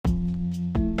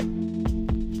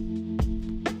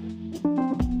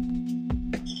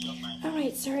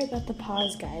sorry about the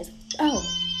pause, guys. Oh,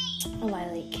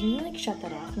 Lily, can you, shut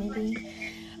that off, maybe?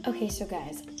 Okay, so,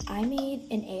 guys, I made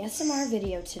an ASMR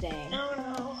video today.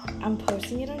 No. I'm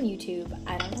posting it on YouTube.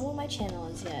 I don't know what my channel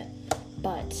is yet,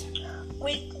 but...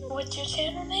 Wait, what's your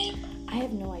channel name? I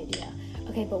have no idea.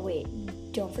 Okay, but wait.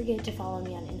 Don't forget to follow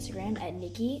me on Instagram at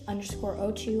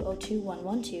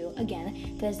Nikki_02021112.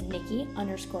 Again, that is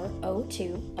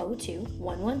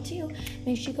Nikki_02021112.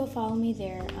 Make sure you go follow me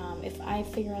there. If I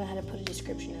figure out how to put a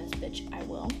description in this bitch, I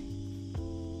will.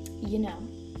 You know,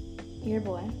 your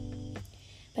boy.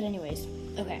 But anyways,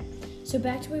 okay. So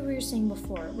back to what we were saying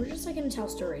before. We're just gonna tell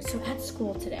stories. So at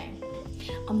school today,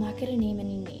 I'm not gonna name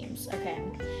any names, okay?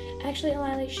 Actually,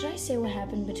 Lily, should I say what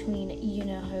happened between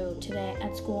you-know-who today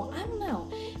at school? I don't know,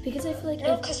 because I feel like...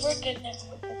 No, because we're good now.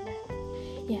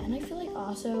 Yeah, and I feel like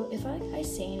also, if I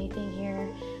say anything here,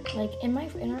 and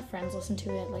our friends listen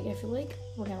to it, I feel like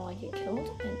we're gonna, get killed,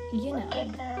 and, We're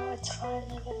good now, it's fine,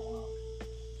 leave it alone.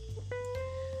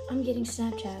 I'm getting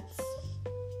Snapchats.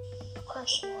 Of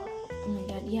course you are. Oh my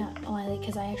god, yeah, Lily,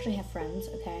 because I actually have friends,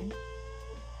 okay?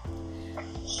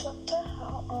 Shut the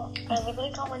hell up. I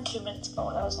literally got one 2 minutes ago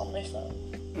when I was on my phone.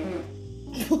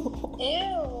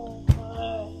 Ew.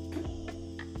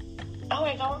 Oh,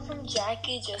 I got one from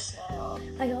Jackie just now.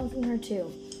 I got one from her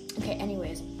too. Okay,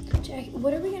 anyways. Jackie,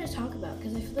 what are we going to talk about?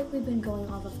 Because I feel like we've been going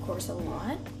off of course a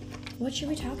lot. What should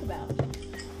we talk about?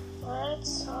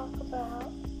 Let's talk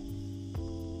about...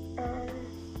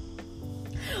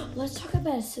 Let's talk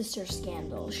about a sister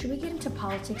scandal. Should we get into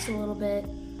politics a little bit?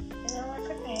 No, I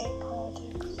freaking hate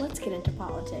politics. Let's get into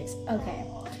politics. Okay.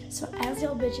 So as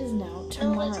y'all bitches know,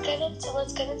 tomorrow... No,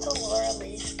 let's get into Laura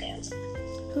Lee's scandal.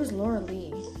 Who's Laura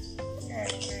Lee?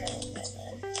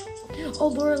 Oh,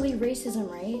 Laura Lee racism,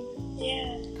 right?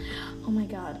 Yeah. Oh my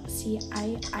god. See,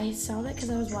 I saw that because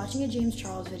I was watching a James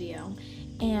Charles video,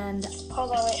 and...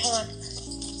 Hold on.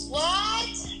 What?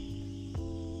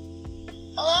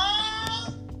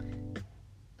 Hello?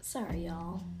 Sorry,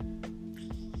 y'all.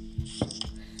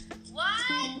 What?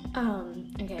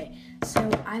 Okay. So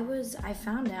I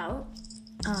found out,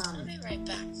 I'll be right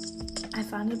back. I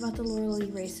found out about the Laura Lee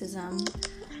racism,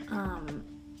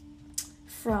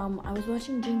 I was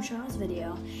watching James Charles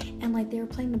video, and they were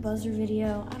playing the buzzer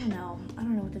video. I don't know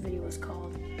what the video was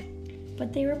called,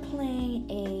 but they were playing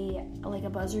a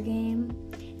buzzer game,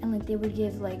 and they would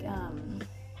give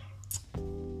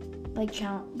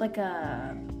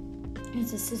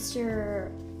it's a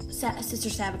sister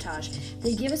sabotage.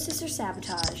 They give a sister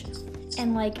sabotage,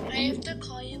 and I have to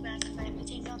call you back because I have to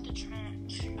take out the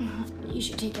trash. You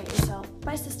should take out yourself.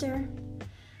 Bye, sister.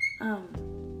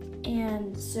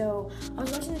 And so I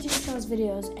was watching the James Charles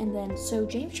videos, and then so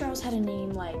James Charles had a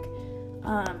name a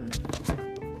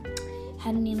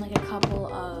couple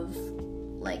of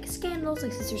scandals,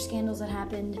 sister scandals that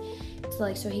happened,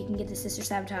 so he can get the sister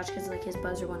sabotage because his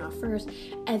buzzer went off first,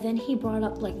 and then he brought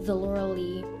up the Laura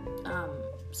Lee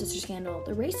sister scandal,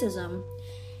 the racism,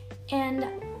 and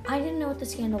I didn't know what the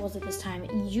scandal was at this time.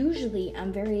 Usually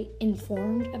I'm very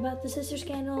informed about the sister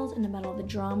scandals and about all the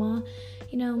drama,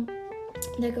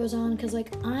 that goes on, because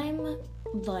I'm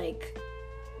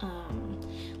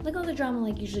all the drama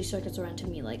usually circuits around to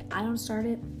me. I don't start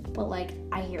it, but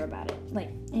I hear about it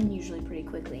and usually pretty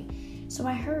quickly. So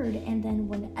I heard, and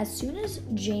then as soon as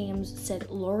James said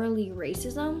Laura Lee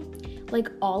racism,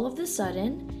 all of the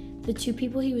sudden the two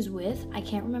people he was with, I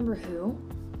can't remember who,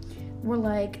 were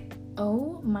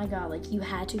oh my god, you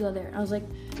had to go there. I was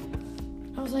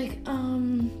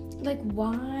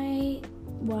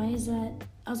why is that?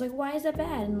 I was why is that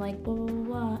bad? And blah, blah, blah,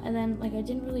 blah. And then, I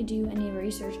didn't really do any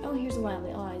research. Oh, here's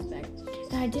Lily. Oh, he's back.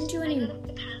 And I didn't do any... I got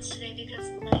a pass today because,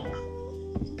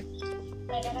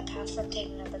 I got a pass from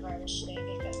taking out the garbage today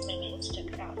because my mates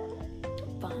took it out of it.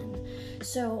 Fun.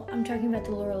 So, I'm talking about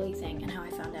the Laura Lee thing and how I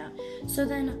found out. So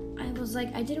then, I was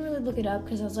I didn't really look it up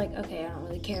because I was okay, I don't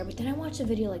really care. But then I watched the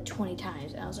video 20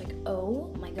 times. And I was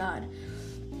oh my god.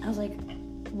 I was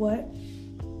what?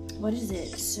 What is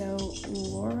it? So,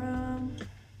 Laura...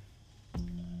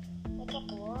 Look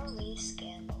up Laura Lee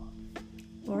scandal.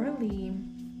 Laura Lee.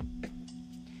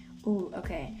 Ooh,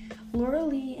 okay. Laura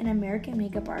Lee, an American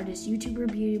makeup artist, YouTuber,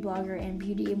 beauty blogger, and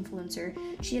beauty influencer.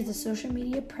 She has a social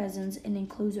media presence and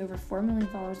includes over 4 million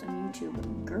followers on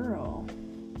YouTube. Girl.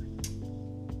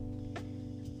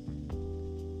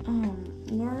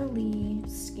 Laura Lee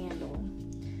scandal.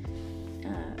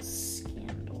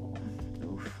 Scandal.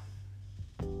 Oof.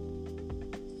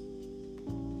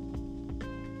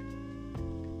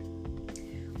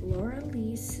 Laura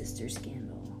Lee's sister scandal.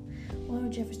 Laura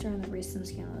Jeffrey Star on the racism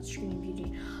scandal at Screaming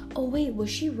Beauty. Oh wait, was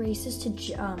she racist to?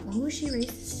 Who was she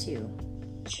racist to?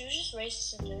 She was just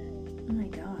racist in general. Oh my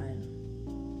god.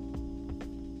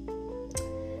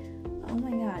 oh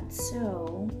my god,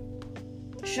 so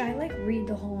should I like read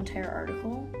the whole entire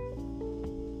article?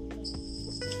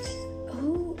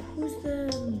 Who's the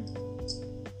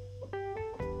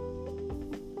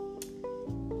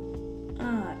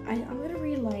I'm gonna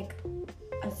read like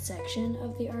a section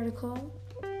of the article.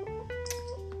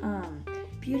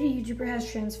 Beauty YouTuber has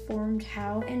transformed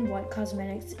how and what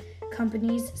cosmetics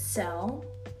companies sell.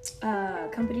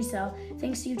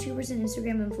 Thanks to YouTubers and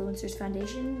Instagram influencers,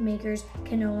 foundation makers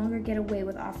can no longer get away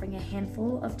with offering a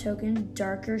handful of token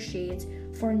darker shades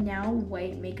for now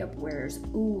white makeup wearers.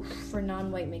 Ooh, for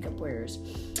non-white makeup wearers.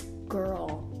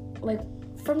 Girl, like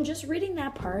from just reading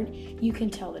that part, you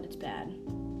can tell that it's bad.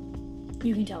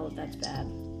 You can tell that that's bad.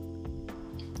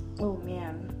 Oh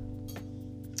man.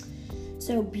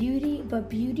 So beauty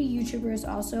YouTuber is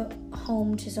also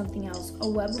home to something else, a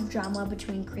web of drama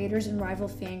between creators and rival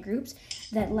fan groups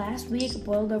that last week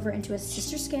boiled over into a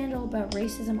sister scandal about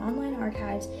racism, online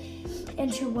archives,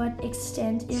 and to what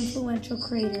extent influential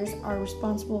creators are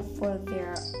responsible for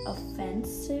their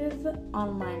offensive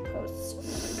online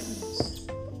posts.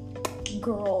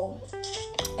 Girl.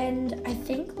 And I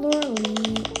think Laura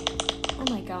Lee, oh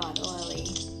my god, Laura Lee,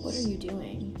 what are you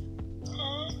doing?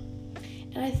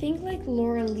 And I think like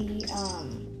Laura Lee,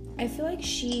 I feel like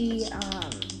she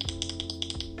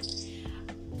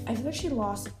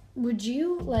lost. Would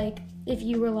you like, if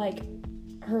you were like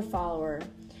her follower,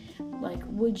 like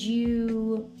would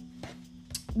you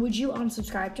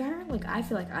unsubscribe to her? Like I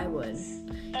feel like I would.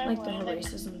 Like the whole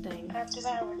racism thing. After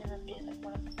that, I would never be like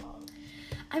one of the followers.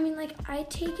 I mean, like, I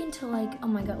take into, like, oh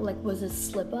my god, like, was it a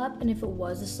slip-up? And if it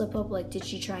was a slip-up, like, did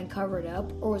she try and cover it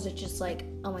up? Or was it just, like,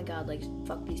 oh my god, like,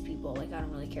 fuck these people, like, I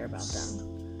don't really care about them?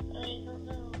 I don't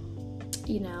know.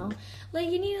 You know? Like,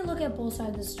 you need to look at both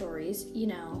sides of the stories, you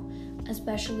know?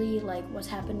 Especially, like, what's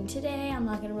happening today. I'm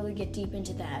not gonna really get deep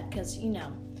into that, because, you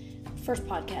know, first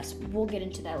podcast, we'll get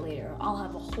into that later. I'll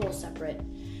have a whole separate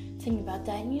thing about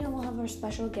that. And, you know, we'll have our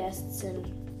special guests and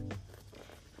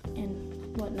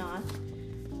whatnot.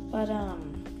 But,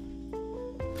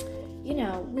 you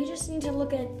know, we just need to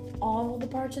look at all the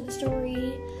parts of the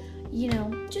story, you know,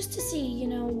 just to see, you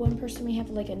know, one person may have,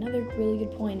 like, another really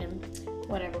good point and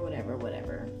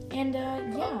whatever. And,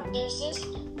 yeah.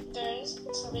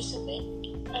 So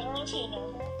basically, I don't know if you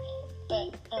know her,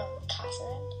 but,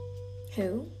 Catherine.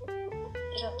 Who? Do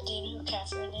you know who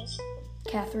Catherine is?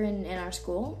 Catherine in our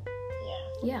school?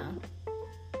 Yeah.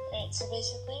 Right, so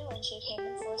basically, when she came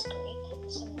in 4th grade,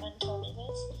 someone told me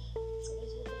this. So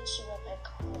basically, she would, like,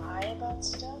 lie about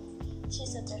stuff. She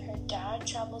said that her dad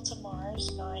traveled to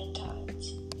Mars 9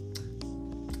 times.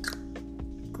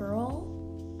 Girl?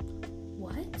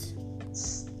 What?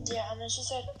 Yeah, and then she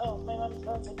said, oh, my mom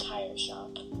owns a tire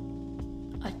shop.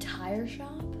 A tire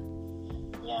shop?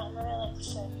 Yeah, and then I, like,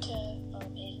 said to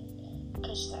Aiden,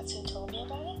 because that's who told me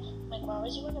about it. I'm like, why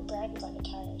would you want to brag about a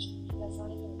tire shop? That's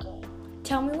not even good.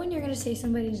 Tell me when you're gonna say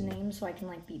somebody's name so I can,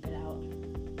 like, beep it out.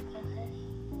 Okay.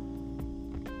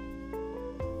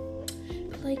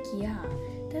 But, like, yeah,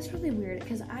 that's really weird,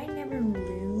 because I never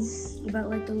knew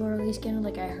about, like, the Laura Lee scandal.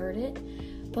 Like, I heard it,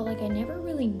 but, like, I never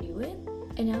really knew it,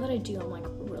 and now that I do, I'm, like,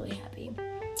 really happy.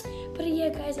 But, yeah,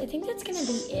 guys, I think that's gonna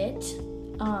be it,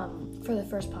 for the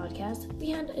first podcast.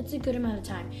 It's a good amount of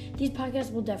time. These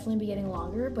podcasts will definitely be getting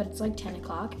longer, but it's, like, 10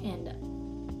 o'clock, and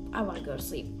I want to go to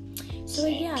sleep. So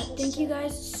yeah, thank you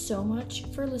guys so much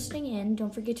for listening in.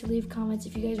 Don't forget to leave comments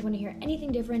if you guys want to hear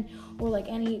anything different or like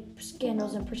any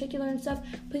scandals in particular and stuff.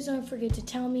 Please don't forget to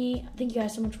tell me. Thank you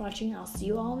guys so much for watching. I'll see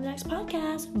you all in the next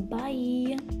podcast.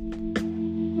 Bye.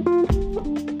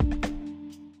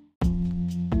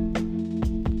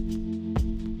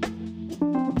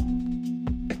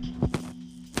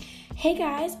 Hey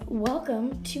guys,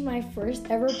 welcome to my first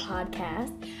ever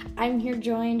podcast. I'm here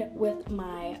joined with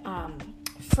my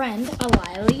friend,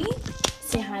 Alili.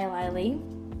 Say hi, Alili.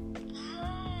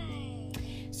 Hi.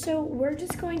 So we're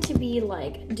just going to be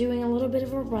like doing a little bit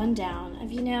of a rundown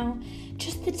of, you know,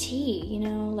 just the tea, you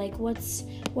know, like what's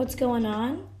going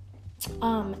on.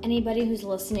 Anybody who's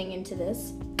listening into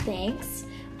this, thanks.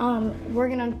 We're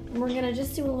gonna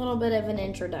just do a little bit of an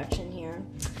introduction here.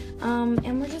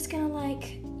 And we're just gonna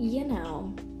like, you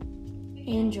know,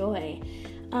 enjoy.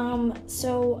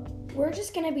 So we're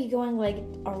just gonna be going like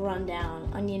a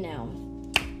rundown on, you know,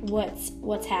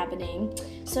 what's happening.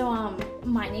 So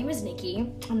my name is Nikki.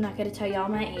 I'm not gonna tell y'all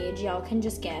my age. Y'all can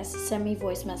just guess. Send me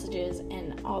voice messages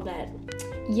and all that,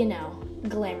 you know,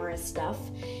 glamorous stuff.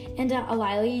 And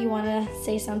Alili, you wanna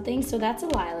say something? So that's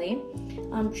Alili.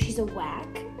 She's a whack.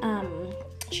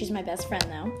 She's my best friend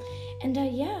though. And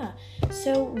yeah,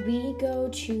 so we go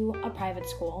to a private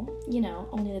school, you know,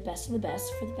 only the best of the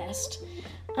best for the best.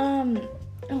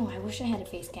 Oh, I wish I had a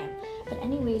face cam. But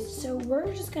anyways, so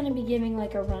we're just gonna be giving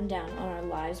like a rundown on our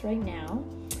lives right now.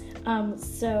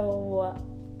 So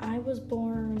I was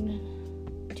born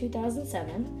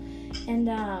 2007, and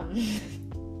I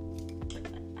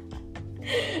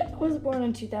was born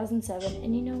in 2007,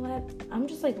 and you know what? I'm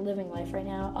just like living life right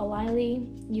now. Alili,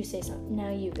 you say something. Now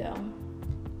you go.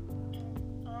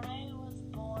 I was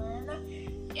born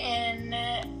in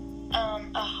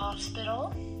a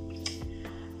hospital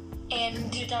in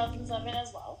 2007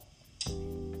 as well.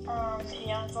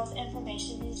 Yeah, it's lots of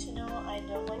information you need to know. I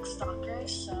don't like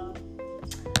stalkers, so...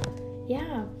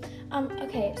 Yeah.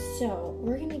 Okay, so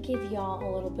we're gonna give y'all a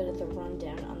little bit of the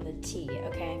rundown on the tea,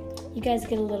 okay? You guys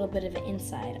get a little bit of an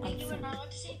insight on You were not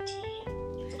allowed to say tea.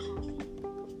 It's coffee.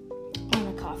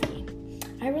 on the coffee.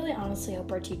 I really honestly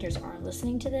hope our teachers aren't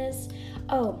listening to this.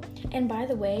 Oh, and by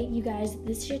the way, you guys,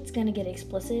 this shit's gonna get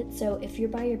explicit, so if you're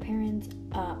by your parents,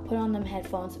 put on them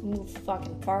headphones, move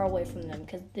fucking far away from them,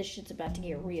 because this shit's about to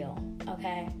get real,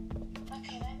 okay?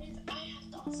 Okay, that means I have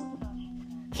to also put on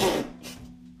headphones.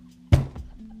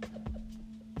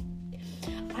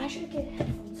 I should get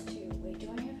headphones too. Wait, do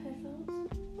I have headphones?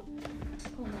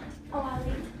 Hold on. Oh,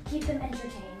 Ali, keep them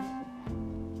entertained.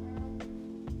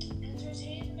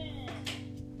 Entertainment.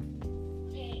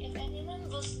 Okay, if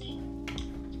anyone's listening,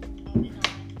 probably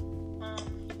not.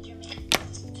 You're making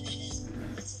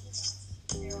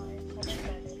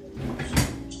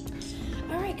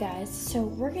Alright, guys, so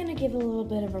we're gonna give a little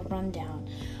bit of a rundown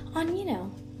on,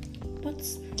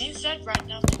 what's. You said right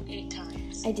now 8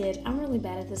 times. I did. I'm really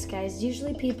bad at this, guys.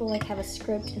 Usually people like have a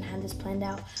script and have this planned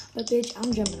out, but bitch,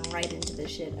 I'm jumping right into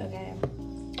this shit, okay?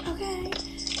 Okay.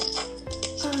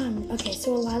 Okay,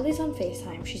 so Alili's on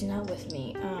FaceTime. She's not with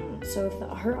me. So if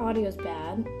her audio's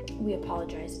bad, we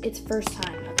apologize. It's first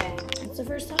time, okay? It's the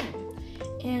first time.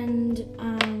 And,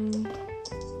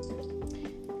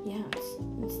 yeah,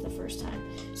 it's the first time.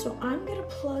 So I'm gonna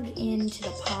plug into the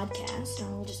podcast,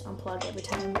 and I'll just unplug every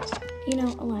time.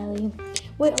 Alili.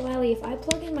 Wait, Alili, if I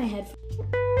plug in my headphones.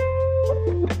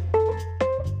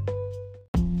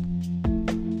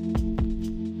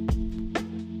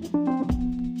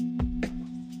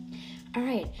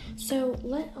 Alright, so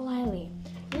Alili,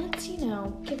 let's,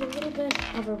 give a little bit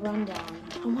of a rundown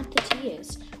on what the tea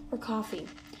is, or coffee.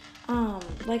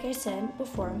 Like I said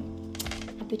before,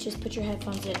 bitches, put your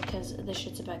headphones in, because this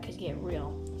shit's about to get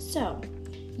real. So,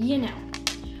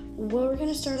 we're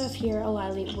gonna start off here,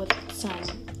 Alili, with some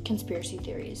conspiracy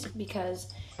theories, because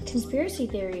conspiracy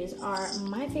theories are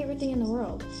my favorite thing in the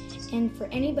world. And for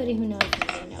anybody who knows me,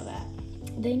 they know that.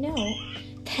 They know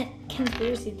that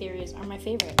conspiracy theories are my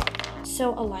favorite.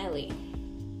 So, Alili,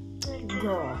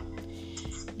 girl,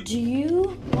 do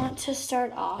you want to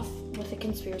start off with a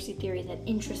conspiracy theory that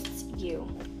interests you?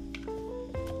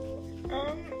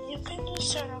 You can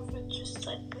just start off with just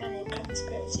like any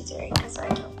conspiracy theory, because I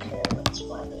don't care which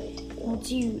one we do. Well,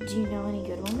 do you know any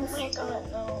good ones? Oh my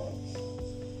god, no.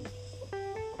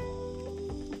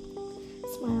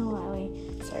 Smile, Alili.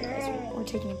 Sorry, guys, we're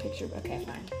taking a picture. Okay,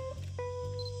 fine.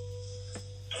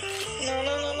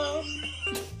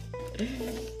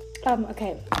 No.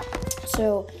 Okay.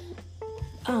 So,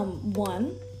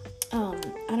 one, I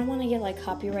don't want to get like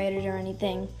copyrighted or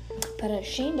anything, but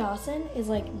Shane Dawson is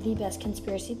like the best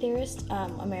conspiracy theorist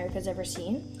America's ever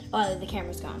seen. The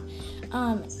camera's gone.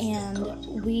 And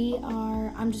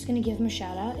I'm just going to give him a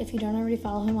shout out. If you don't already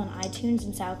follow him on iTunes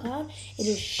and SoundCloud, it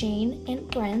is Shane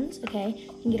and Friends, okay?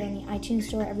 You can get it on the iTunes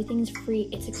store. Everything is free.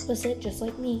 It's explicit, just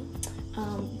like me.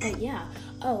 But yeah.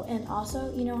 Oh, and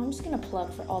also, I'm just going to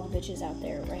plug for all the bitches out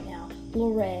there right now.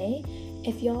 Lorray,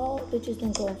 if y'all bitches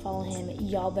don't go and follow him,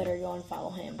 y'all better go and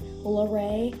follow him.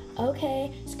 Lorray,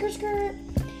 okay. Skirt, skirt.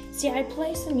 See, I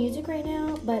play some music right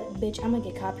now, but bitch, I'm gonna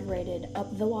get copyrighted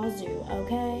up the wazoo,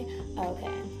 okay?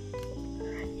 Okay.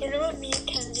 You know what me and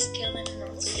Kenzie, Gilman, and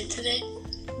Rosie did today?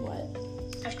 What?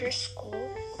 After school,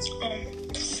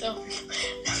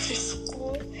 after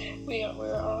school, we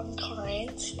were on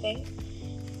Klein's thing,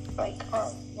 like by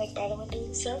the window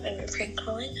and stuff, and we were prank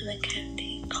calling, and then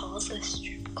Kennedy calls a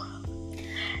strip club.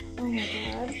 Oh my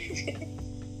god.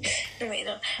 Wait,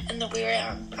 no. And then we were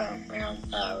on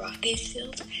Rocky's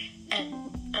field, and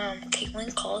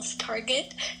Caitlin calls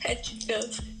Target, and she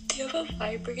goes, "Do you have a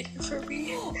vibrator for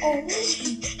me?" Oh.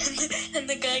 and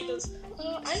the guy goes,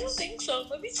 "I don't think so.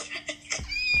 Let me check."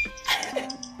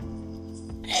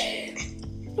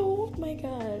 Oh my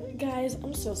god. Guys,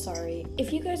 I'm so sorry.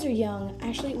 If you guys are young,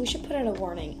 actually, we should put out a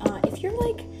warning. If you're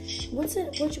like, what's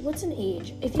an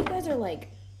age? If you guys are like,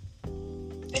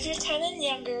 if you're 10 and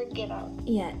younger, get out.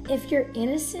 Yeah, if you're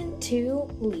innocent too,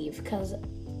 leave, because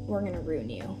we're gonna ruin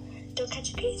you. Don't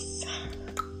catch a case.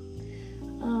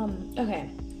 Okay.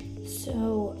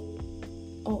 So,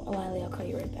 oh, Alili, I'll call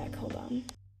you right back. Hold on.